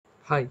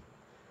Hi,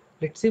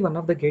 let's see one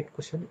of the gate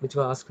question which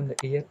was asked in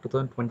the year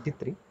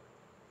 2023.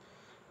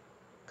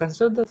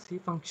 Consider the C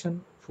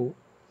function foo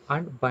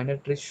and binary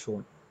tree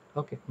shown.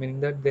 Okay,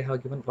 meaning that they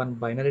have given one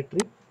binary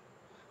tree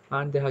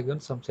and they have given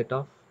some set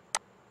of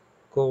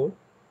code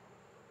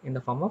in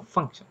the form of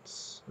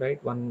functions,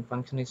 right? One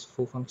function is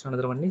foo function,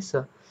 another one is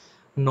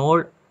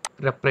node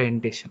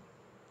representation.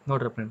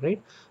 Node represent,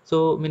 right?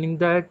 So meaning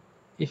that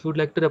if you would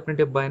like to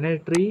represent a binary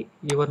tree,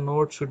 your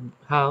node should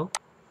have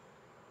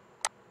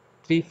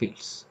three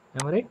fields.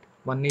 Am I right?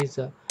 One is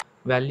a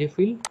value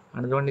field,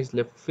 another one is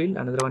left field,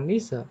 another one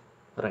is a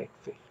right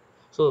field.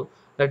 So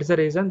that is the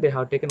reason they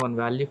have taken one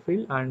value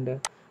field and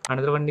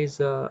another one is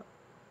a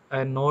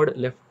node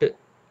left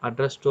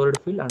address stored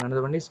field and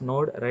another one is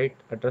node right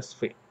address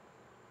field.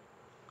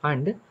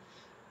 And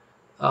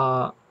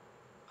uh,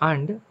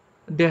 and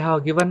they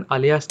have given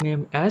alias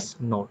name as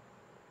node,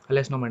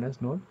 alias name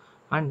as node,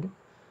 and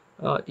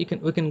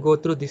we can go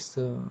through this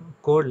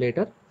code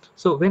later.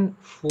 So when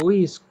foo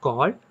is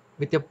called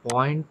with a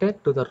pointer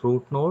to the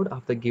root node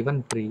of the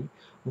given tree,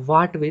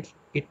 what will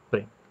it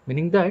print?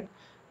 Meaning that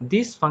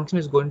this function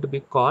is going to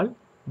be called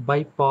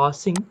by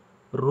passing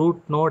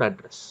root node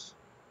address,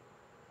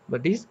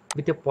 but is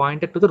with a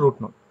pointer to the root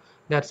node.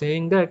 They are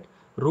saying that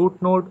root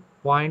node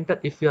pointer,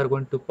 if you are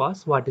going to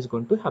pass, what is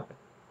going to happen,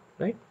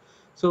 right?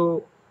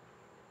 So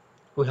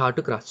we have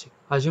to cross check.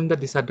 Assume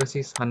that this address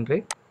is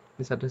 100,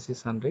 this address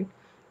is 100,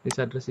 this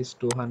address is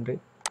 200,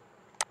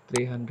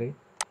 300,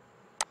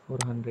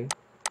 400,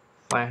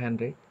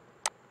 500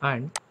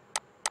 and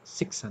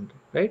 600,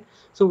 right?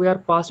 So we are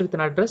passed with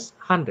an address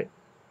 100,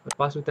 we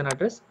passed with an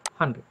address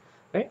 100,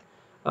 right?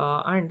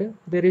 And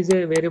there is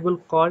a variable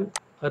called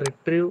a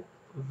retrieve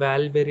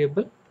val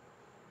variable,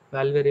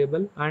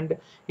 and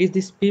is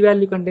this p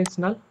value contains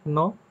null?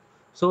 No.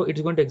 So it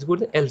is going to execute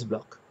the else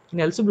block. In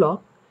else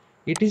block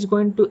it is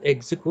going to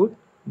execute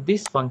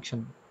this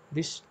function,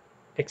 this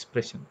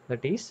expression,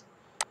 that is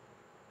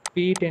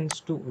p tends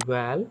to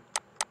val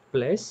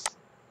plus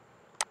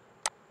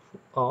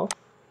of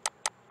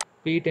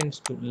p tends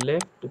to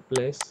left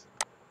plus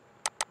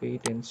p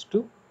tends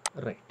to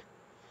right.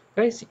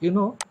 Guys, you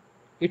know,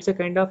 it's a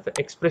kind of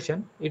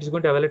expression. It is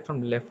going to evaluate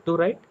from left to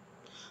right.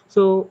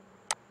 So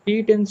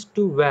p tends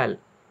to val,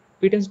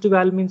 p tends to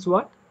val means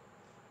what?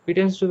 P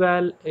tends to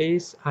val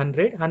is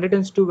 100, 100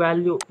 tends to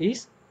value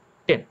is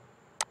 10,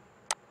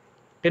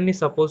 10 is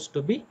supposed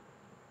to be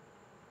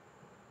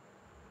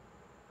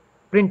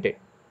printed,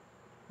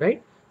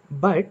 right?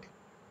 But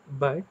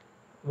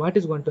what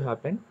is going to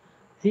happen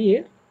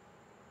here?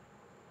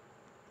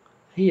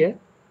 Here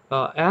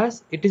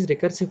as it is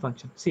recursive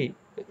function, see,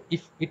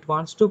 if it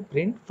wants to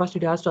print, first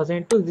it has to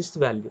assign to this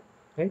value,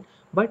 right?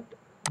 But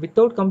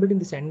without completing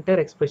this entire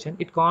expression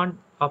it can't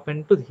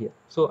append to here,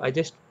 so I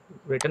just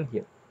written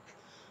here.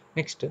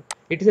 Next,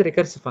 it is a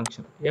recursive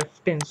function.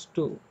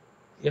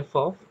 F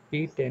of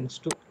p tends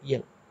to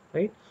l,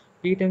 right?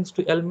 P tends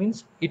to l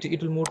means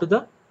it will move to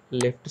the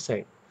left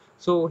side.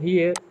 So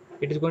here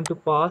it is going to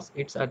pass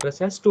its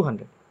address as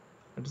 200.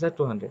 Address as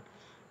 200.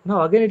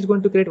 Now again it's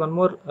going to create one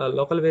more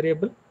local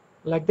variable.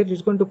 Like that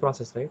it's going to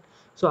process, right?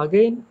 So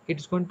again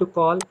it's going to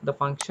call the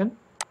function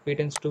p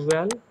tends to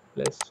val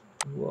plus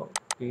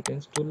p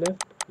tends to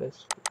left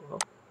plus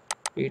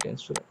p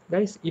tends to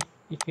right. Guys, if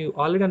you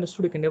already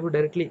understood, you can never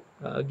directly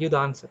give the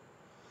answer,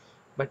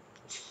 but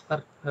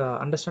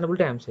understandable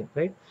time I'm saying,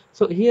 right?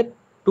 So here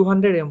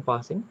 200 I am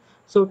passing,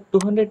 so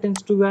 200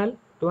 tends to val,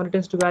 200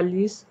 tends to val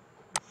is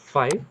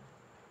 5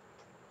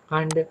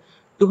 and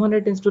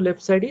 200 tends to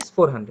left side is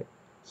 400.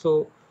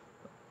 So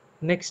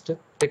next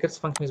recursive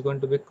function is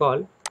going to be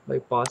called by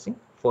passing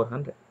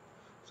 400.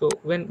 So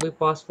when we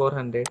pass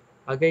 400,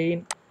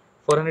 again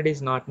 400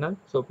 is not null,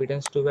 so p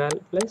tends to val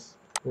plus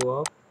o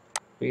of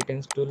p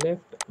tends to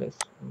left plus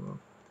o of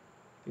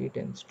p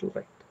tends to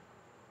right,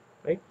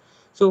 right?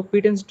 So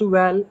p tends to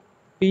val,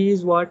 p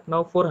is what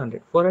now?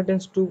 400, 400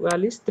 tends to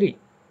val is 3,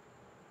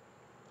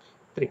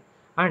 3,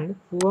 and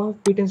o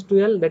of p tends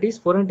to l, that is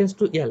 400 tends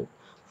to l,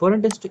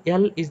 400 tends to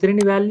l, is there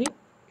any value?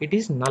 It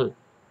is null,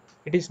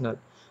 it is null.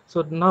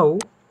 So now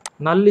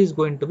null is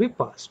going to be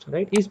passed,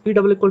 right? Is p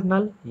double equal to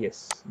null?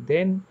 Yes.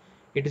 Then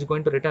it is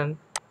going to return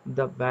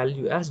the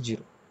value as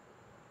 0,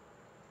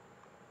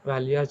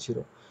 value as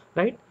 0,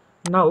 right?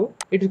 Now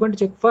it is going to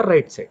check for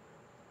right side,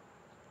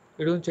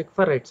 it will check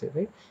for right side,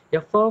 right?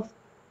 F of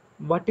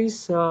what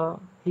is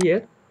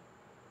here?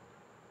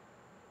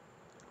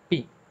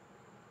 P.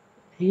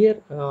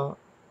 Here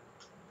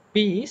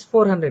p is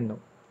 400 now.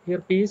 Here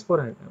p is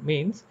 400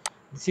 means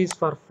this is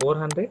for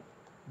 400,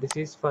 this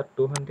is for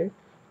 200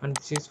 and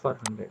this is for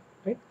 100,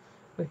 right?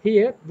 So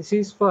here this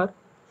is for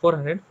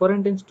 400,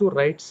 400 tends to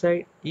right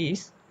side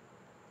is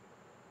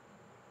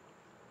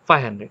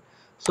 500.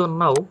 So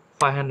now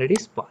 500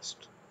 is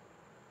passed,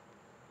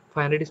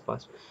 500 is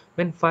passed.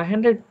 When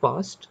 500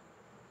 passed,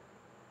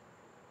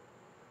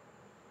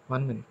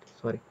 1 minute,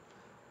 sorry,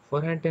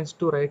 400 tends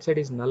to right side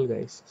is null,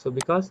 guys. So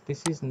because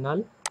this is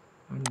null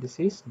and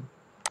this is null,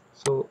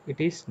 so it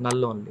is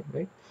null only,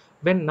 right?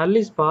 When null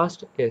is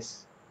passed,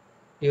 yes,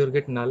 you will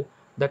get null.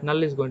 That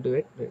null is going to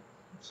get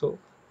So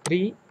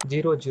 3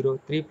 0 0,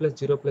 3 plus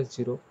 0 plus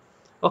 0.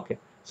 Okay,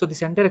 so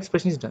this entire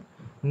expression is done.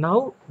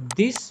 Now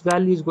this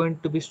value is going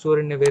to be stored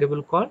in a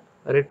variable called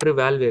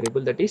retrieval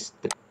variable, that is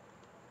 3.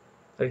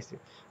 That is 3.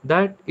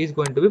 That is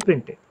going to be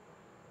printed.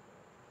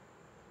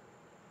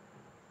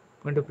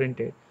 Going to print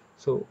it.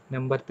 So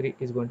number 3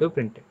 is going to be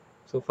printed.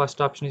 So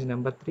first option is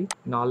number 3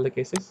 in all the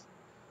cases.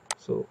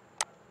 So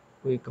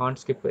we can't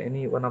skip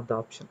any one of the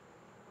option.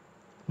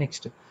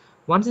 Next,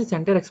 once this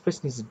entire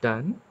expression is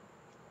done,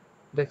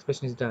 the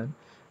expression is done.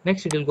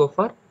 Next, it will go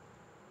for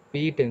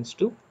p tends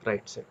to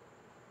right side.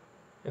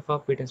 F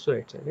of p tends to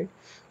right side, right?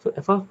 So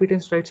f of p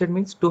tends to right side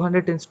means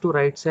 200 tends to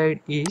right side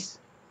is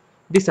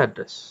this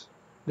address.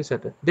 This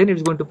address. Then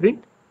it's going to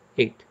print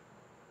 8.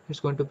 It's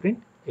going to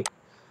print 8.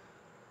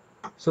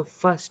 So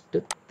first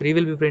 3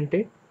 will be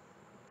printed,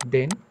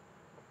 then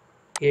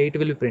 8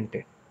 will be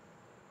printed.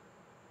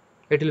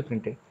 It will be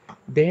printed.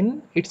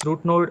 Then its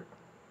root node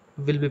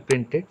will be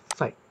printed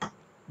 5.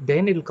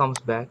 Then it will comes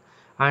back,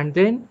 and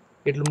then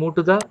it will move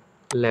to the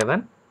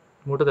 11.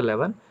 Move to the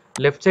 11.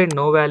 Left side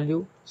no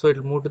value, so it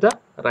will move to the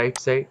right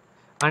side,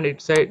 and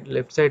its side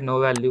left side no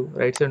value,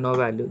 right side no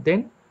value.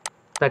 Then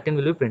 13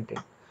 will be printed,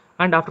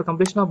 and after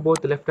completion of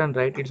both left and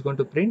right, it's going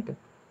to print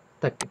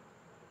 13.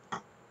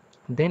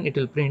 Then it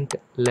will print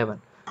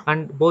 11,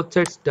 and both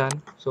sides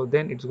done. So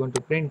then it's going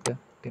to print 10.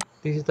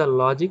 This is the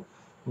logic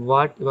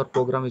what your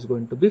program is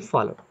going to be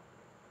followed.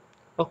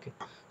 Okay,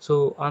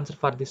 so answer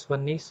for this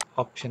one is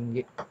option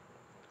A.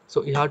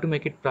 So you have to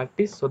make it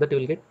practice so that you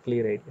will get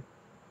clear idea.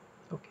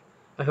 Okay,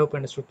 I hope I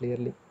understood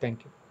clearly.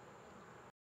 Thank you.